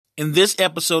In this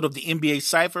episode of the NBA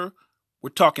Cypher, we're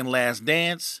talking Last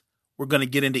Dance. We're going to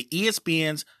get into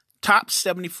ESPN's top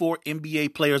 74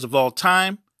 NBA players of all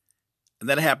time, and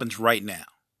that happens right now.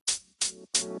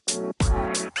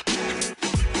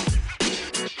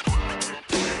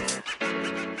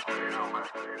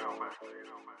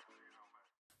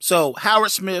 So Howard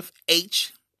Smith,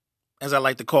 H, as I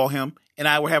like to call him, and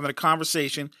I were having a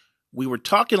conversation. We were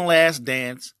talking Last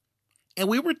Dance, and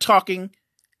we were talking,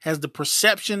 has the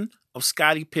perception of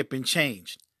Scottie Pippen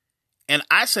changed? And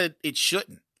I said it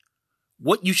shouldn't.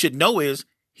 What you should know is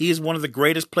he is one of the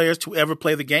greatest players to ever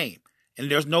play the game. And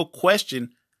there's no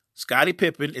question Scottie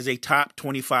Pippen is a top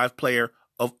 25 player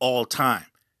of all time.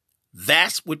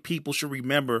 That's what people should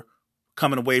remember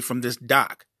coming away from this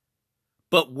doc.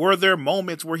 But were there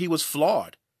moments where he was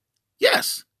flawed?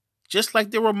 Yes. Just like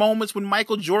there were moments when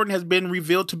Michael Jordan has been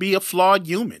revealed to be a flawed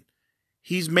human.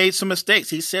 He's made some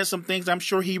mistakes. He said some things I'm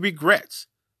sure he regrets.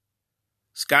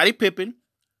 Scottie Pippen,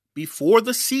 before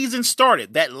the season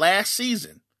started, that last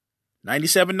season,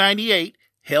 97-98,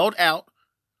 held out,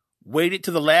 waited to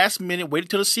the last minute,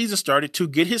 waited till the season started to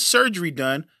get his surgery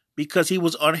done because he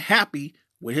was unhappy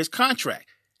with his contract.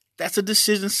 That's a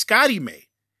decision Scottie made.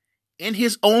 In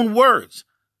his own words,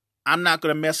 I'm not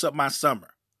going to mess up my summer.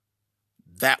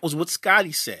 That was what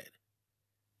Scottie said.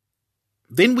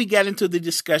 Then we got into the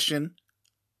discussion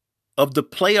of the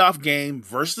playoff game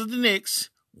versus the Knicks,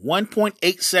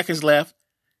 1.8 seconds left.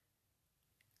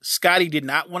 Scottie did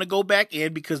not want to go back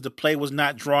in because the play was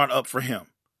not drawn up for him.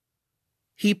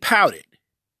 He pouted.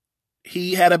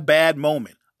 He had a bad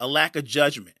moment, a lack of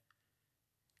judgment.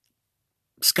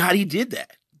 Scottie did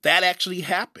that. That actually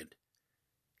happened.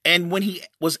 And when he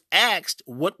was asked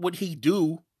what would he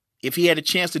do if he had a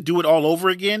chance to do it all over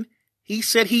again, he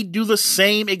said he'd do the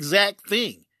same exact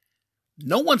thing.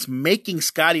 No one's making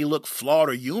Scottie look flawed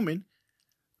or human.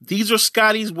 These are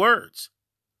Scottie's words.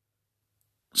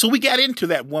 So we got into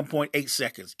that 1.8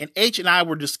 seconds, and H and I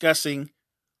were discussing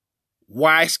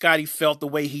why Scottie felt the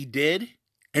way he did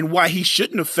and why he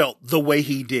shouldn't have felt the way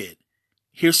he did.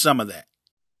 Here's some of that.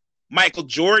 Michael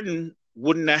Jordan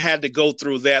wouldn't have had to go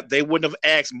through that. They wouldn't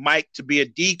have asked Mike to be a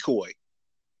decoy.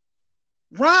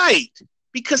 Right,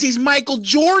 because he's Michael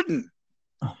Jordan.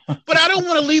 But I don't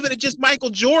want to leave it at just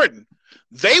Michael Jordan.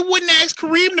 They wouldn't ask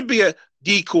Kareem to be a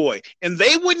decoy, and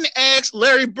they wouldn't ask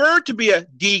Larry Bird to be a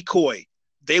decoy.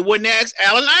 They wouldn't ask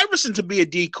Allen Iverson to be a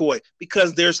decoy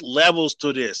because there's levels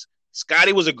to this.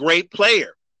 Scottie was a great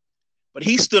player, but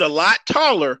he stood a lot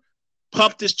taller,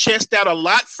 pumped his chest out a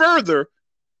lot further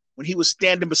when he was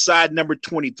standing beside number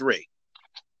 23.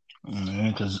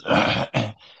 Because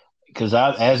I,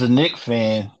 as a Knicks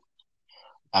fan,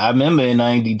 I remember in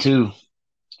 '92,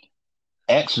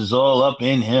 X was all up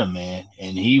in him, man,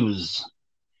 and he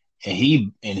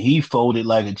folded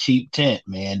like a cheap tent,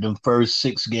 man. Them first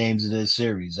 6 games of this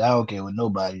series, I don't care what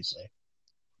nobody say.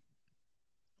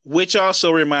 Which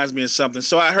also reminds me of something.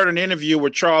 So I heard an interview where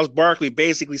Charles Barkley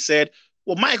basically said,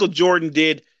 "Well, Michael Jordan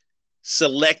did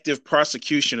selective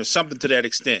prosecution or something to that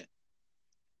extent,"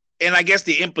 and I guess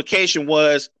the implication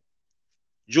was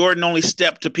Jordan only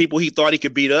stepped to people he thought he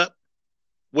could beat up,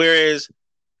 whereas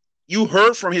you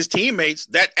heard from his teammates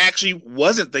that actually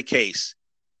wasn't the case.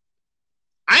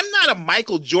 I'm not a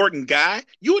Michael Jordan guy.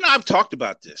 You and I have talked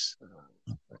about this.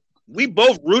 We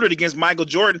both rooted against Michael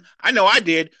Jordan. I know I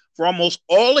did for almost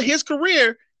all of his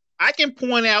career. I can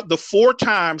point out the 4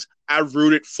 times I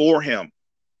rooted for him.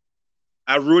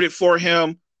 I rooted for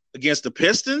him against the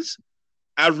Pistons.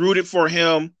 I rooted for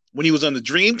him when he was on the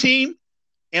Dream Team.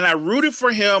 And I rooted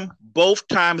for him both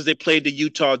times they played the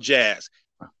Utah Jazz.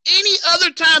 Any other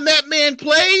time that man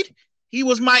played, he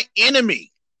was my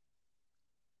enemy.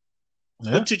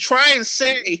 Yeah. But to try and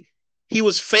say he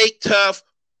was fake tough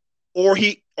or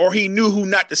he knew who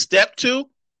not to step to,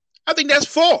 I think that's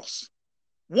false.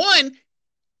 One,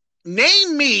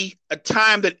 name me a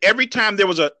time that every time there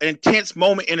was an intense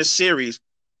moment in a series,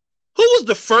 who was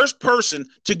the first person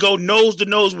to go nose to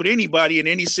nose with anybody in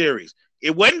any series?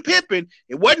 It wasn't Pippen.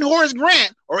 It wasn't Horace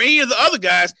Grant or any of the other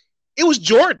guys. It was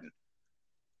Jordan.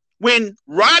 When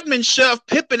Rodman shoved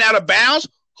Pippen out of bounds,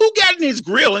 who got in his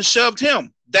grill and shoved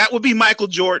him? That would be Michael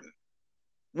Jordan.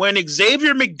 When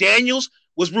Xavier McDaniels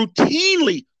was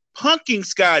routinely punking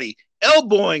Scottie,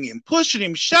 elbowing him, pushing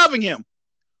him, shoving him,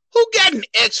 who got an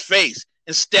X face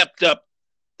and stepped up?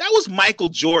 That was Michael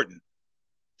Jordan.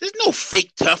 There's no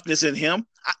fake toughness in him.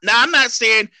 Now, I'm not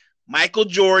saying Michael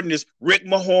Jordan is Rick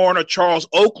Mahorn or Charles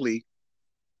Oakley,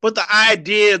 but the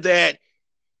idea that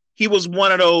he was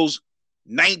one of those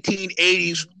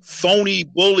 1980s phony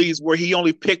bullies where he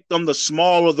only picked on the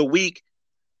small or the weak,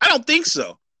 I don't think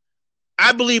so.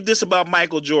 I believe this about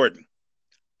Michael Jordan.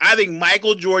 I think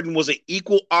Michael Jordan was an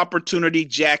equal opportunity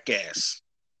jackass,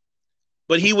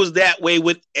 but he was that way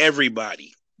with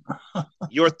everybody.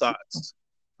 Your thoughts?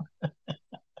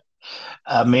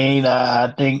 I mean,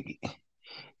 I think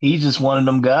he's just one of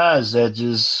them guys that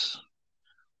just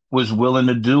was willing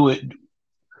to do it.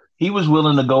 He was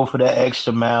willing to go for that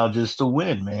extra mile just to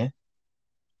win, man.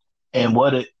 And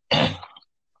what it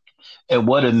and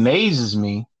what amazes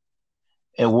me,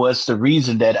 and what's the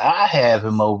reason that I have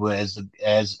him over as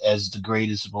the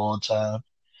greatest of all time.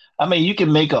 I mean, you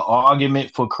can make an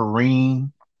argument for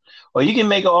Kareem, or you can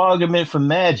make an argument for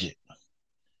Magic.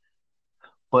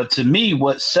 But to me,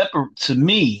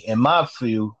 in my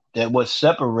view, that what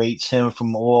separates him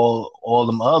from all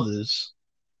them others.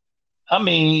 I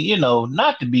mean,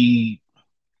 not to be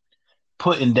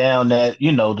putting down that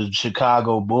the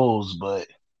Chicago Bulls, but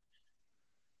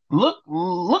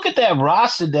look at that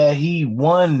roster that he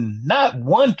won. Not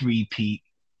one three-peat,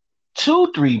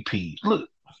 two three-peat.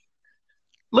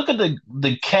 Look at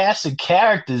the cast of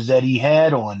characters that he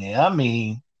had on there. I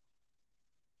mean,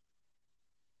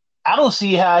 I don't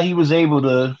see how he was able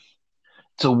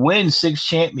to win 6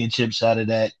 championships out of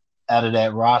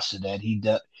that roster that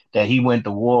he went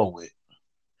to war with.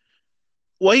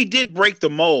 Well, he did break the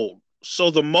mold.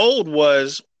 So the mold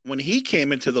was when he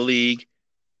came into the league,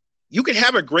 you could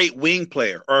have a great wing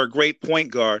player or a great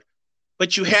point guard,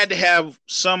 but you had to have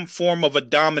some form of a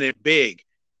dominant big,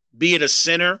 be it a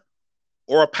center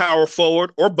or a power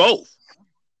forward or both.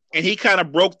 And he kind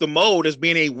of broke the mold as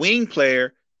being a wing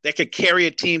player that could carry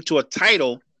a team to a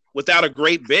title without a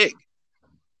great big.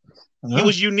 Yeah. He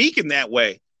was unique in that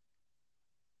way.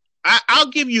 I'll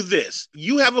give you this.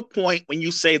 You have a point when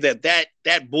you say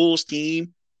that Bulls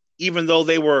team, even though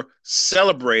they were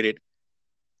celebrated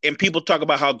and people talk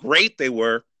about how great they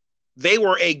were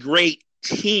a great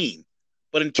team.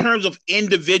 But in terms of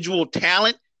individual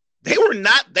talent, they were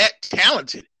not that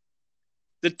talented.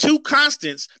 The two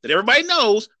constants that everybody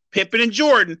knows, Pippen and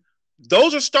Jordan,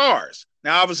 those are stars.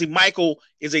 Now, obviously, Michael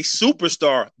is a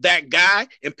superstar, that guy,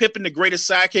 and Pippen, the greatest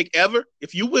sidekick ever,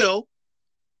 if you will.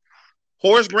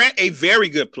 Horace Grant, a very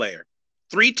good player,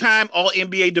 3-time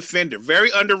All-NBA defender, very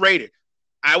underrated.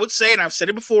 I would say, and I've said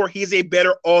it before, he's a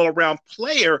better all-around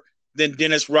player than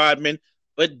Dennis Rodman,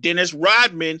 but Dennis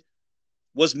Rodman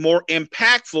was more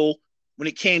impactful when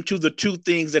it came to the two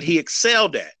things that he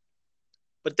excelled at.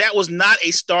 But that was not a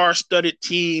star-studded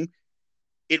team.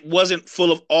 It wasn't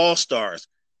full of all-stars.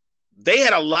 They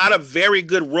had a lot of very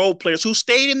good role players who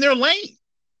stayed in their lane.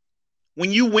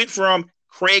 When you went from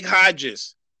Craig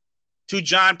Hodges to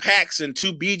John Paxson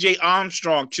to B.J.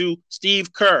 Armstrong to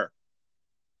Steve Kerr,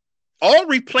 all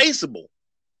replaceable,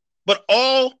 but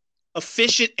all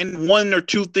efficient in one or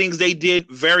two things they did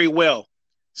very well.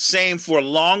 Same for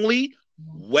Longley,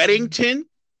 Weddington,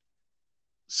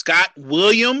 Scott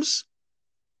Williams,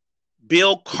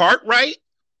 Bill Cartwright.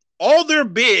 All their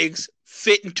bigs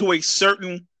fit into a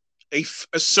certain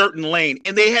lane,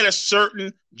 and they had a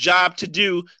certain job to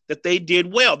do that they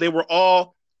did well. They were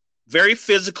all very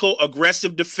physical,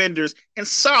 aggressive defenders and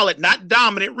solid, not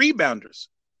dominant rebounders.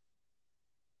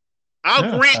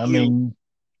 I'll grant you.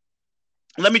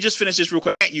 Let me just finish this real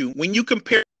quick. When you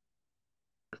compare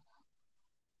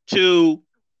to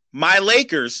my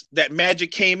Lakers that Magic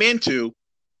came into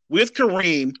with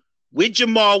Kareem, with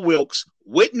Jamal Wilkes,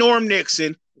 with Norm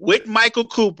Nixon, with Michael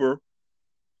Cooper,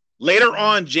 later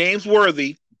on James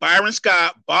Worthy, Byron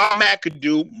Scott, Bob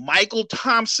McAdoo, Michael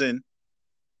Thompson,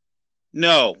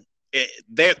 no,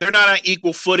 they're not on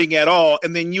equal footing at all.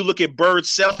 And then you look at Bird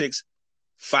Celtics,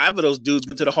 5 of those dudes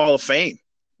went to the Hall of Fame.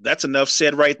 That's enough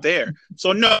said right there.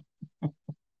 So no,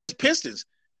 Pistons.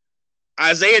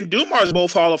 Isaiah and Dumars are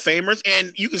both Hall of Famers,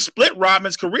 and you can split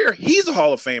Rodman's career. He's a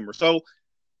Hall of Famer. So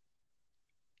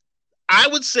I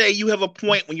would say you have a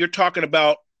point when you're talking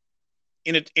about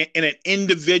in an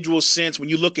individual sense, when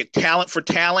you look at talent for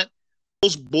talent,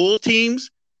 those Bull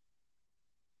teams,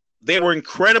 they were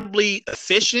incredibly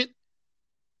efficient.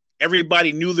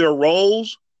 Everybody knew their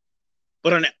roles,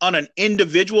 but on an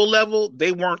individual level,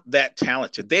 they weren't that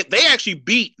talented. They actually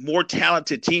beat more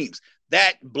talented teams.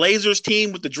 That Blazers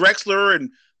team with the Drexler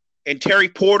and Terry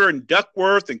Porter and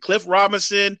Duckworth and Cliff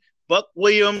Robinson, Buck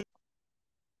Williams,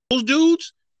 those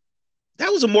dudes,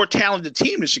 that was a more talented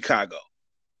team than Chicago.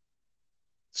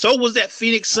 So was that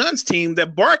Phoenix Suns team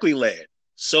that Barkley led.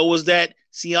 So was that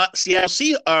the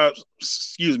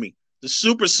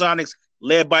Supersonics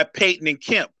led by Peyton and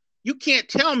Kemp. You can't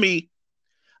tell me.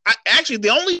 The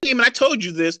only team, and I told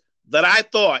you this, that I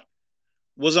thought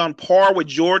was on par with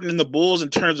Jordan and the Bulls in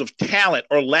terms of talent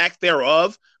or lack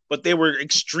thereof, but they were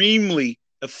extremely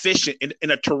efficient in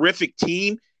a terrific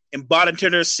team and bought into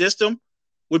their system,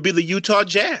 would be the Utah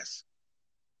Jazz.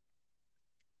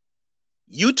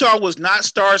 Utah was not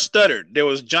star-studded. There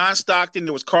was John Stockton,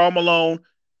 there was Karl Malone,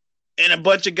 and a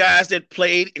bunch of guys that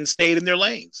played and stayed in their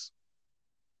lanes.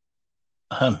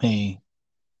 I mean,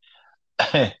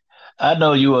 I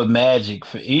know you're a Magic,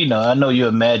 I know you're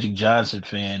a Magic Johnson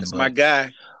fan, That's my but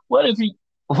guy. what if he,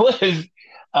 what if,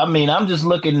 I mean, I'm just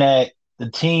looking at the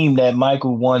team that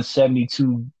Michael won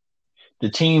 72, the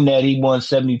team that he won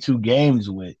 72 games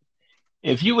with.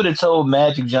 If you would have told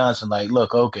Magic Johnson, like,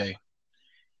 look, okay,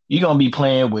 you're going to be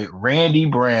playing with Randy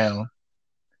Brown,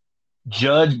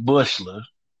 Judge Bushler,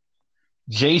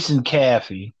 Jason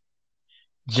Caffey,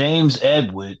 James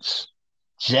Edwards,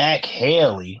 Jack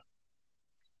Haley,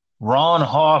 Ron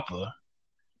Harper,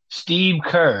 Steve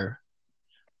Kerr,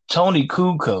 Tony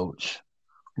Kukoc,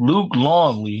 Luke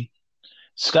Longley,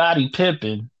 Scottie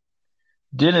Pippen,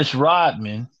 Dennis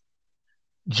Rodman,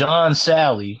 John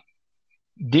Sally,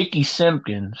 Dickie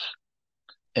Simpkins,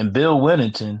 and Bill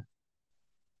Winnington,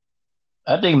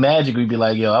 I think Magic would be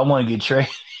like, yo, I want to get traded.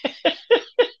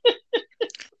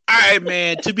 All right,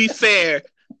 man. To be fair,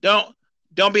 don't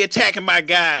be attacking my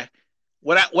guy.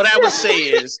 What I would say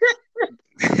is,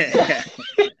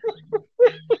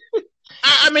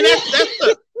 I mean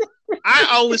that's I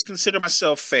always consider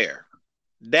myself fair.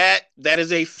 That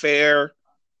is a fair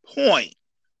point.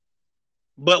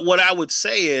 But what I would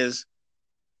say is,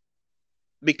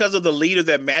 because of the leader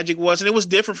that Magic was, and it was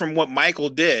different from what Michael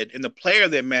did, and the player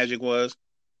that Magic was,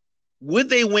 would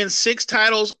they win 6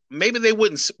 titles? Maybe they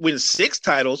wouldn't win 6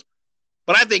 titles,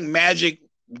 but I think Magic,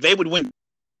 they would win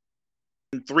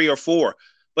 3 or 4.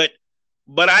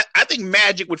 But I think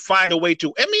Magic would find a way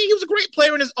to. I mean, he was a great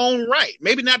player in his own right.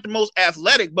 Maybe not the most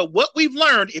athletic, but what we've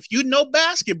learned, if you know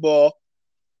basketball,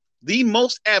 the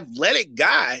most athletic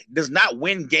guy does not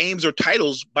win games or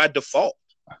titles by default.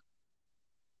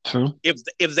 True.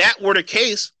 If that were the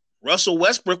case, Russell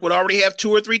Westbrook would already have 2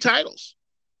 or 3 titles.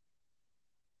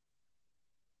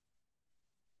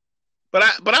 But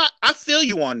I feel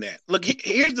you on that. Look,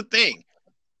 here's the thing.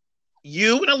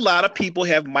 You and a lot of people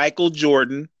have Michael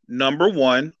Jordan number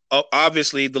 1.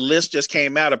 Obviously, the list just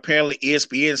came out. Apparently,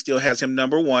 ESPN still has him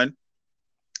number 1.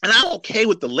 And I'm okay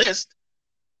with the list.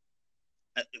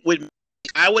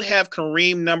 I would have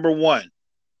Kareem number 1.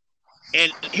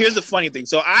 And here's the funny thing.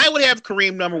 So I would have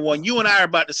Kareem number 1. You and I are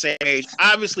about the same age.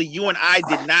 Obviously, you and I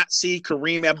did not see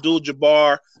Kareem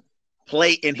Abdul-Jabbar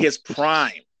play in his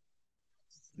prime.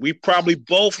 We probably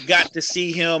both got to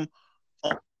see him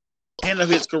on the end of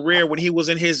his career when he was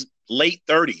in his late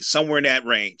 30s, somewhere in that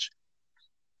range.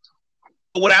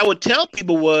 But what I would tell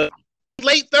people was,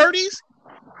 late 30s,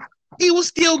 he was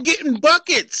still getting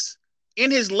buckets.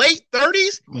 In his late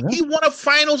 30s, he won a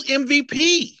finals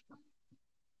MVP.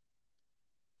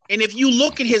 And if you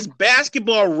look at his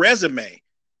basketball resume,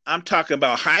 I'm talking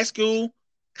about high school,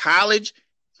 college,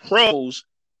 pros,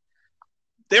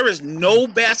 there is no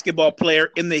basketball player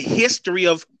in the history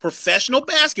of professional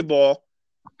basketball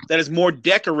that is more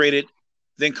decorated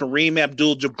than Kareem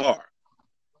Abdul-Jabbar.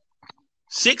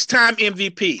 6-time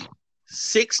MVP,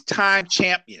 6-time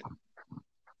champion.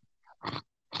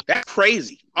 That's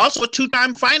crazy. Also a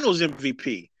 2-time finals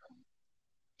MVP.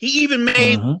 He even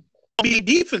made the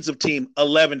defensive team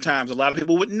 11 times. A lot of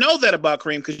people wouldn't know that about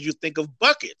Kareem because you think of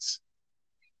buckets.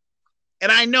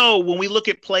 And I know when we look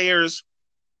at players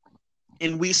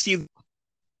and we see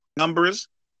numbers,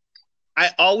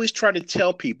 I always try to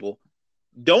tell people,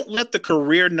 don't let the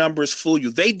career numbers fool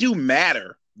you. They do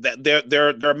matter. That they're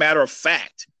a matter of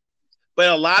fact. But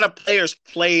a lot of players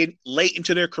played late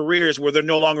into their careers where they're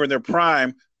no longer in their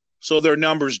prime, so their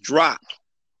numbers drop.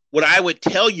 What I would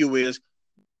tell you is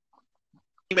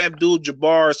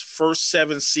Abdul-Jabbar's first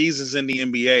 7 seasons in the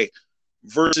NBA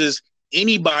versus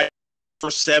anybody's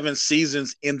first 7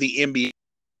 seasons in the NBA.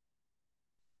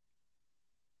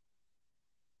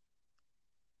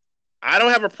 I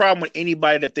don't have a problem with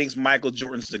anybody that thinks Michael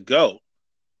Jordan's the GOAT.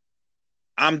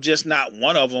 I'm just not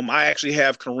one of them. I actually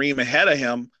have Kareem ahead of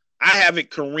him. I have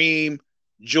it Kareem,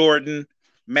 Jordan,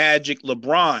 Magic,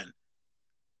 LeBron.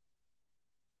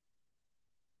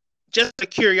 Just a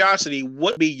curiosity,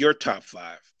 what would be your top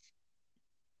 5?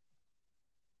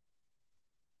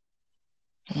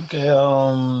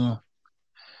 Okay,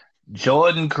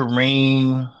 Jordan,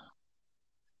 Kareem,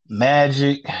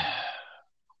 Magic.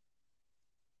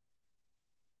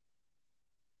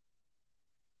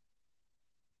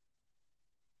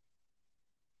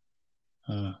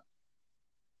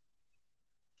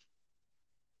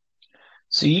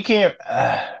 So you can't.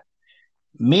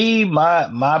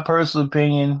 My personal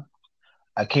opinion,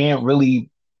 I can't really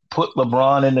put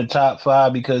LeBron in the top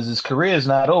 5 because his career is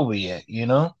not over yet. You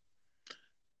know.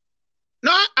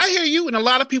 No, I hear you, and a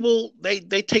lot of people they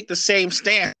take the same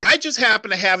stand. I just happen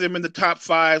to have him in the top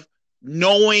 5,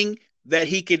 knowing that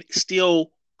he could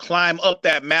still climb up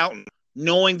that mountain,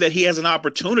 knowing that he has an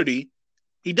opportunity.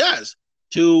 He does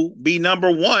to be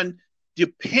number 1,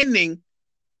 depending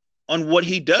on what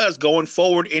he does going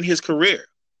forward in his career.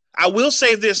 I will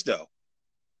say this though: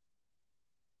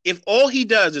 if all he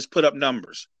does is put up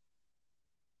numbers,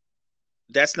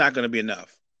 that's not going to be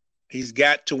enough. He's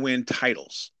got to win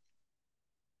titles.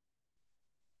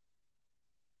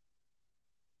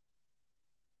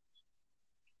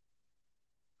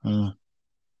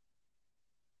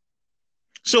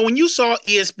 So when you saw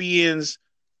ESPN's,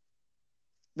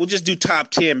 we'll just do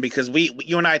top 10 because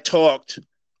you and I talked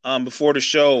before the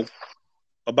show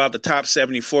about the top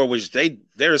 74, which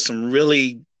there's some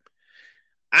really,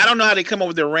 I don't know how they come up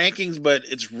with their rankings, but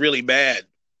it's really bad.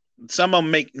 Some of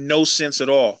them make no sense at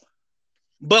all.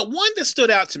 But one that stood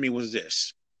out to me was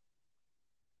this.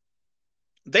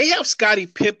 They have Scottie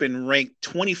Pippen ranked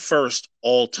 21st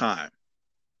all time.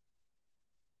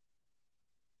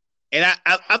 And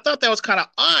I thought that was kind of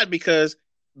odd because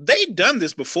they've done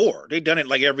this before. They've done it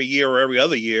like every year or every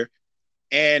other year.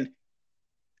 And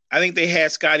I think they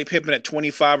had Scottie Pippen at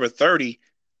 25 or 30.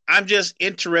 I'm just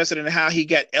interested in how he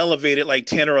got elevated like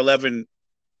 10 or 11.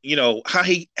 You know, how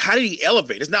did he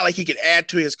elevate? It's not like he could add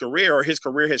to his career or his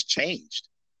career has changed.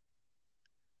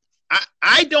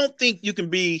 I don't think you can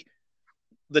be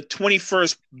the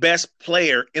 21st best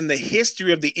player in the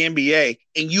history of the NBA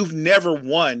and you've never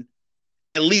won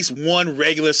at least one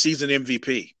regular season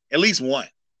MVP, at least one.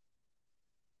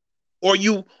 I'll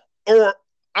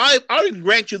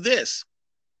grant you this: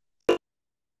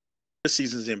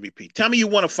 season's MVP. Tell me you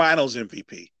won a Finals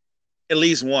MVP, at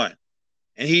least one,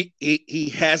 and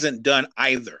he hasn't done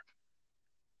either.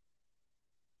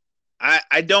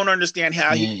 I don't understand how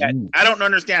I don't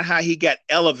understand how he got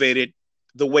elevated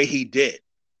the way he did.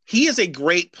 He is a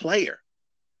great player,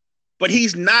 but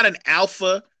he's not an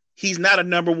alpha. He's not a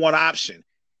number 1 option.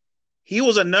 He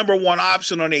was a number 1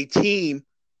 option on a team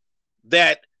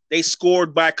that they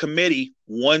scored by committee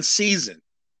one season.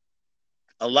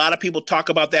 A lot of people talk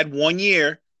about that 1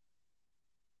 year,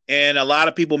 and a lot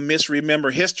of people misremember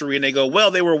history, and they go,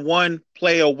 well, they were one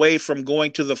play away from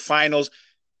going to the finals.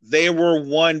 They were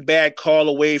one bad call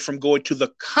away from going to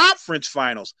the conference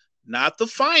finals, not the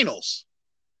finals.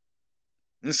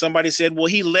 And somebody said, well,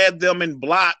 he led them in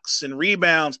blocks and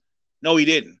rebounds. No, he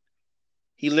didn't.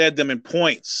 He led them in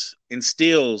points, in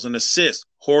steals, and assists.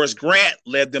 Horace Grant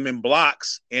led them in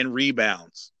blocks and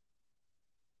rebounds.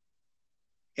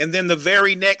 And then the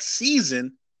very next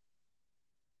season,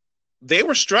 they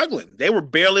were struggling. They were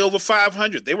barely over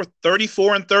 500. They were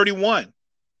 34 and 31.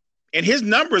 And his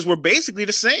numbers were basically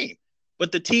the same.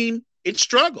 But the team, it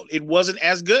struggled. It wasn't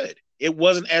as good. It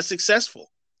wasn't as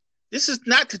successful. This is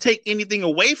not to take anything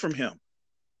away from him.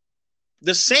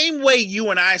 The same way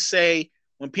you and I say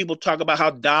when people talk about how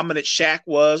dominant Shaq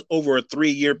was over a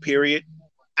 3-year period,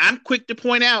 I'm quick to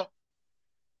point out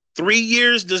 3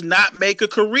 years does not make a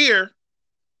career.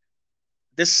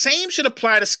 The same should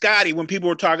apply to Scottie when people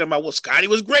were talking about, well, Scottie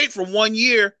was great for 1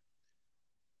 year.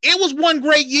 It was one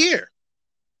great year.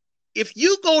 If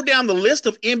you go down the list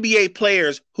of NBA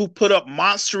players who put up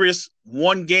monstrous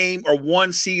 1 game or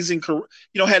 1 season,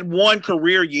 had 1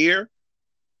 career year,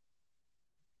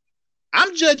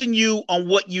 I'm judging you on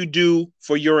what you do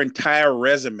for your entire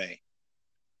resume.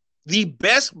 The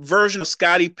best version of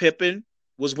Scottie Pippen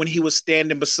was when he was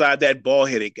standing beside that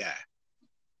bald-headed guy.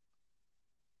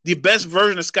 The best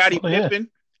version of Scottie Pippen,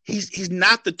 he's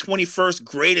not the 21st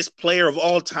greatest player of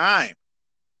all time.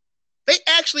 They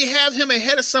actually have him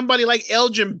ahead of somebody like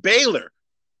Elgin Baylor.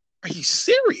 Are you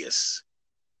serious?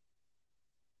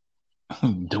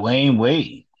 Dwayne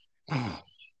Wade.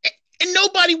 And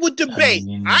nobody would debate.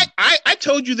 I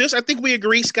told you this. I think we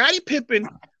agree. Scottie Pippen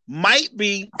might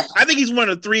be, I think he's one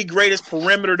of the 3 greatest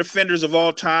perimeter defenders of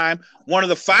all time, one of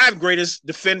the 5 greatest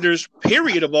defenders,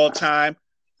 period, of all time.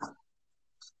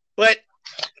 But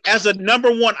as a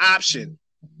number 1 option,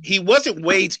 he wasn't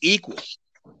Wade's equal.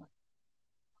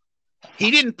 He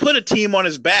didn't put a team on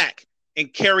his back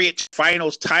and carry it to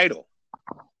finals title.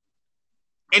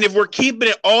 And if we're keeping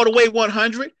it all the way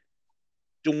 100,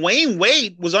 Dwayne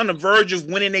Wade was on the verge of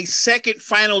winning a 2nd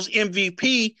finals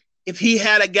MVP if he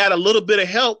had got a little bit of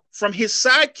help from his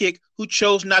sidekick who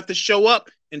chose not to show up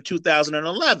in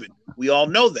 2011. We all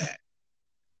know that.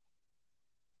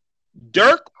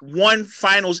 Dirk won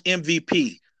finals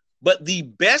MVP, but the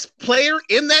best player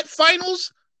in that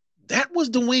finals, that was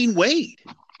Dwayne Wade.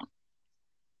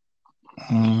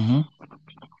 Mm-hmm.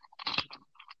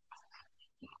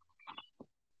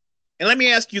 And let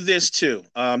me ask you this too.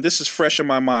 This is fresh in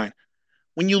my mind.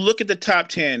 when you look at the top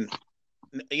 10,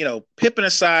 Pippen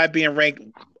aside being ranked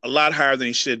a lot higher than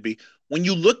he should be, when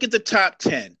you look at the top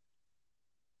 10,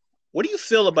 what do you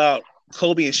feel about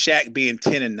Kobe and Shaq being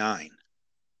 10 and 9?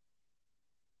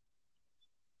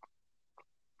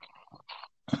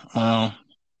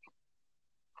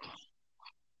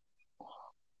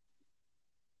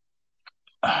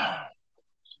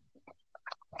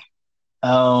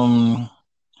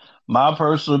 My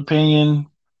personal opinion,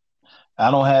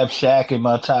 I don't have Shaq in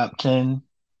my top 10.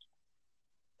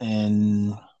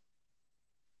 And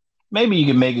maybe you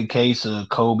can make a case of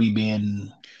Kobe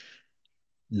being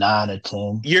 9 or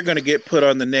 10. You're going to get put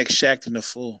on the next Shaqtin' a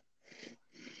Fool.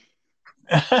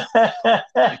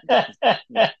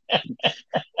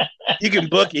 You can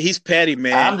book it. He's petty,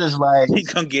 man. I'm just like,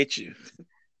 he's going to get you.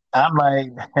 I'm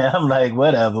like,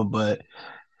 whatever. But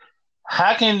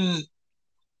how can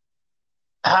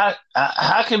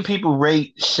people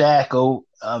rate Shaq over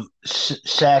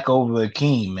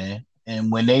Akeem, man?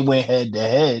 And when they went head to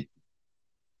head,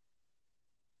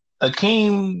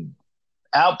 Akeem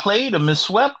outplayed him and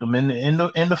swept him in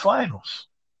the finals.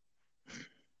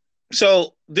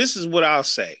 So this is what I'll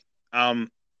say.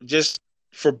 Just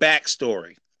for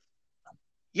backstory.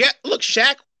 Yeah, look,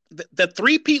 Shaq, the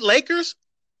three-peat Lakers,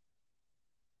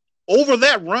 over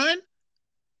that run,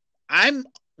 I'm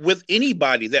with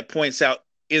anybody that points out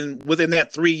within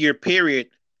that 3-year period,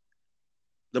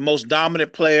 the most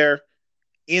dominant player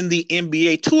in the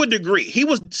NBA to a degree. He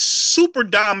was super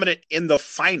dominant in the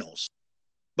finals.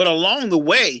 But along the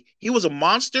way, he was a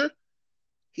monster.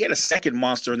 He had a second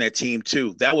monster in that team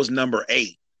too. That was number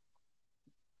 8.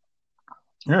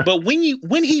 Yeah. But when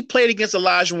he played against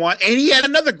Olajuwon, and he had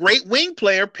another great wing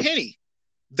player, Penny,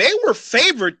 they were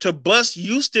favored to bust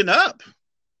Houston up.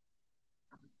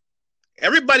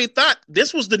 Everybody thought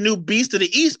this was the new beast of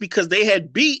the East because they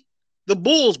had beat the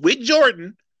Bulls with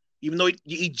Jordan, even though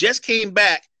he just came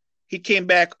back. He came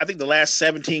back, I think, the last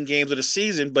 17 games of the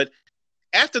season. But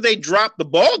after they dropped the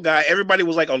ball guy, everybody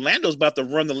was like, Orlando's about to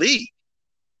run the league.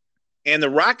 And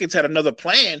the Rockets had another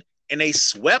plan, and they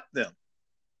swept them.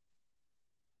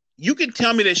 You can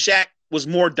tell me that Shaq was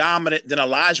more dominant than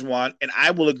Olajuwon, and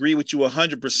I will agree with you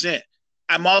 100%.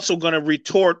 I'm also going to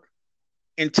retort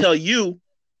and tell you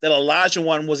that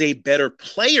Olajuwon was a better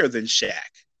player than Shaq.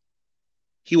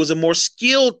 He was a more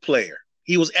skilled player.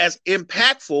 He was as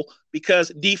impactful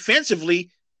because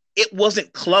defensively, it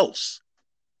wasn't close.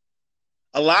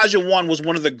 Olajuwon was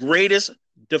one of the greatest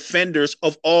defenders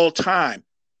of all time.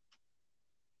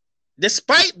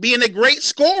 Despite being a great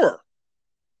scorer,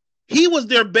 he was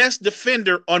their best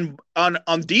defender on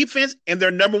defense and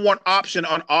their number one option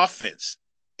on offense.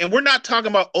 And we're not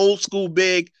talking about old school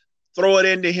big, throw it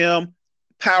into him,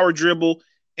 power dribble,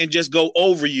 and just go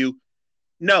over you.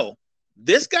 No,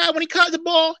 this guy, when he caught the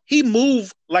ball, he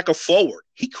moved like a forward.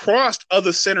 He crossed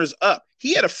other centers up.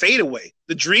 He had a fadeaway,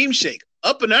 the dream shake,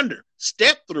 up and under,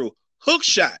 step through, hook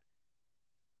shot.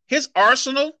 His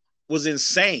arsenal was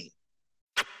insane.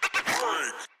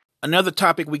 Another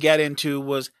topic we got into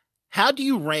was, how do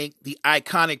you rank the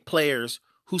iconic players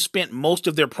who spent most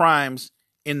of their primes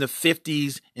in the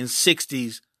 50s and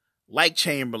 60s, like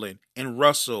Chamberlain and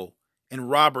Russell and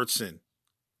Robertson?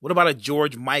 What about a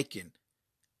George Mikan?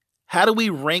 How do we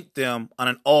rank them on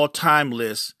an all-time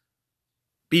list,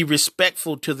 be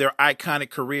respectful to their iconic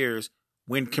careers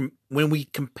when we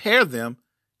compare them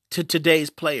to today's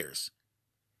players?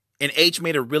 And H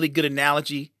made a really good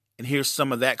analogy, and here's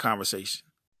some of that conversation.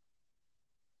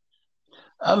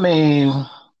 I mean,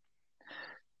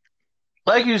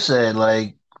 like you said,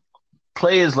 like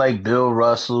players like Bill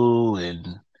Russell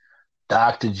and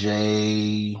Dr.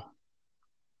 J,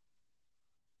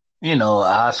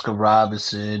 Oscar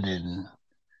Robertson and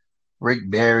Rick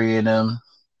Barry and them,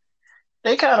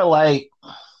 they kind of like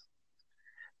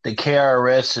the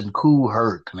KRS and Kool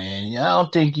Herc, man. I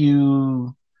don't think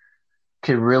you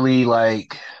could really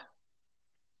like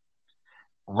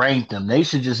rank them. They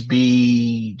should just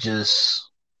be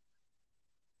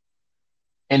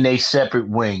in a separate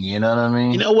wing, you know what I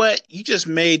mean? You know what? You just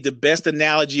made the best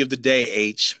analogy of the day,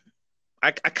 H.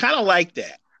 I kind of like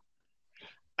that.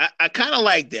 I kind of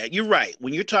like that. You're right.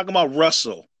 When you're talking about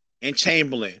Russell and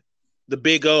Chamberlain, the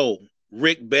Big O,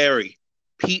 Rick Barry,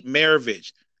 Pete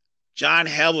Maravich, John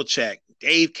Havlicek,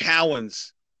 Dave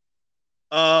Cowens,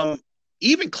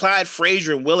 even Clyde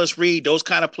Frazier and Willis Reed, those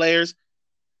kind of players.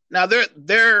 Now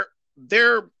they're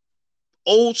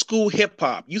old school hip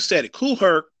hop. You said it, Kool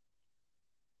Herc.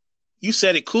 You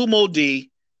said it, Kool Moe Dee,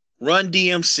 Run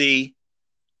DMC.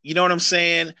 You know what I'm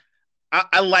saying?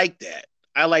 I like that.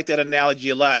 I like that analogy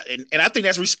a lot. And I think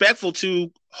that's respectful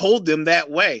to hold them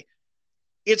that way.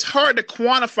 It's hard to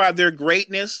quantify their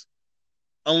greatness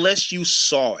unless you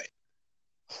saw it.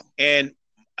 And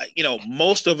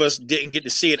most of us didn't get to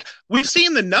see it. We've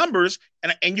seen the numbers,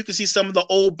 and you can see some of the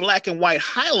old black and white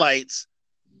highlights.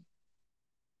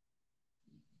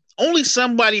 Only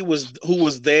somebody who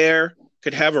was there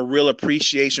could have a real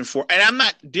appreciation for. And I'm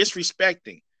not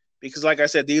disrespecting, because, like I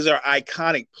said, these are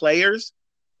iconic players,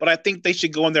 but I think they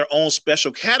should go in their own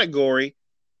special category.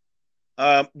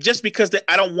 Just because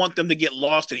I don't want them to get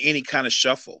lost in any kind of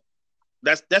shuffle.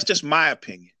 That's just my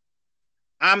opinion.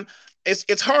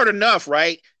 It's hard enough,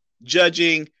 right,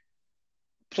 judging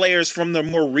players from the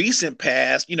more recent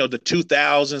past, the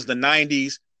 2000s, the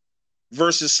 90s,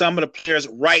 versus some of the players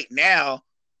right now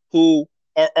who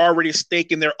are already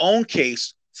staking their own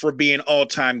case for being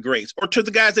all-time greats, or to the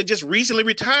guys that just recently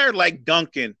retired, like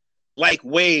Duncan, like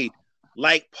Wade,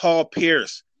 like Paul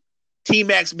Pierce.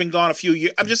 T-Mac's been gone a few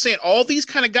years. I'm just saying, all these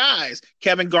kind of guys,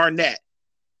 Kevin Garnett,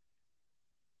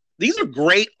 these are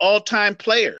great all-time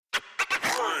players.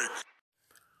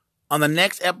 On the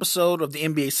next episode of the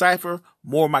NBA Cypher,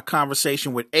 more of my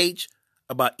conversation with H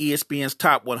about ESPN's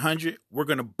Top 100. We're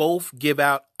going to both give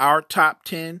out our top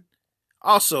 10.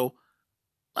 Also,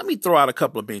 let me throw out a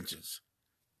couple of benches.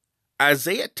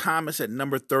 Isaiah Thomas at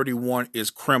number 31 is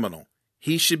criminal.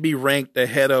 He should be ranked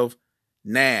ahead of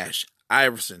Nash,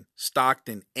 Iverson,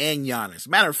 Stockton, and Giannis.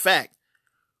 Matter of fact,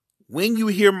 when you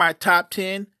hear my top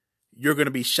 10, you're going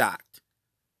to be shocked.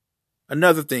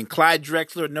 Another thing, Clyde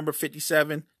Drexler at number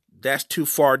 57, that's too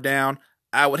far down.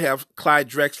 I would have Clyde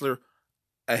Drexler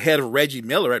ahead of Reggie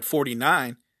Miller at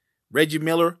 49. Reggie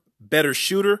Miller, better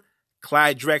shooter.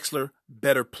 Clyde Drexler,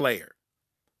 better player.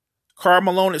 Karl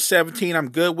Malone at 17, I'm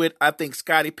good with. I think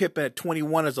Scottie Pippen at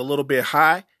 21 is a little bit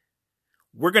high.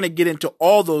 We're going to get into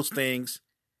all those things.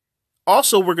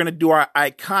 Also, we're going to do our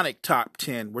iconic top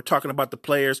 10. We're talking about the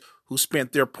players who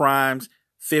spent their primes,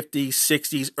 50s,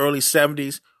 60s, early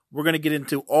 70s. We're going to get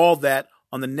into all that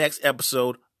on the next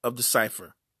episode of The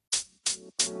Cypher.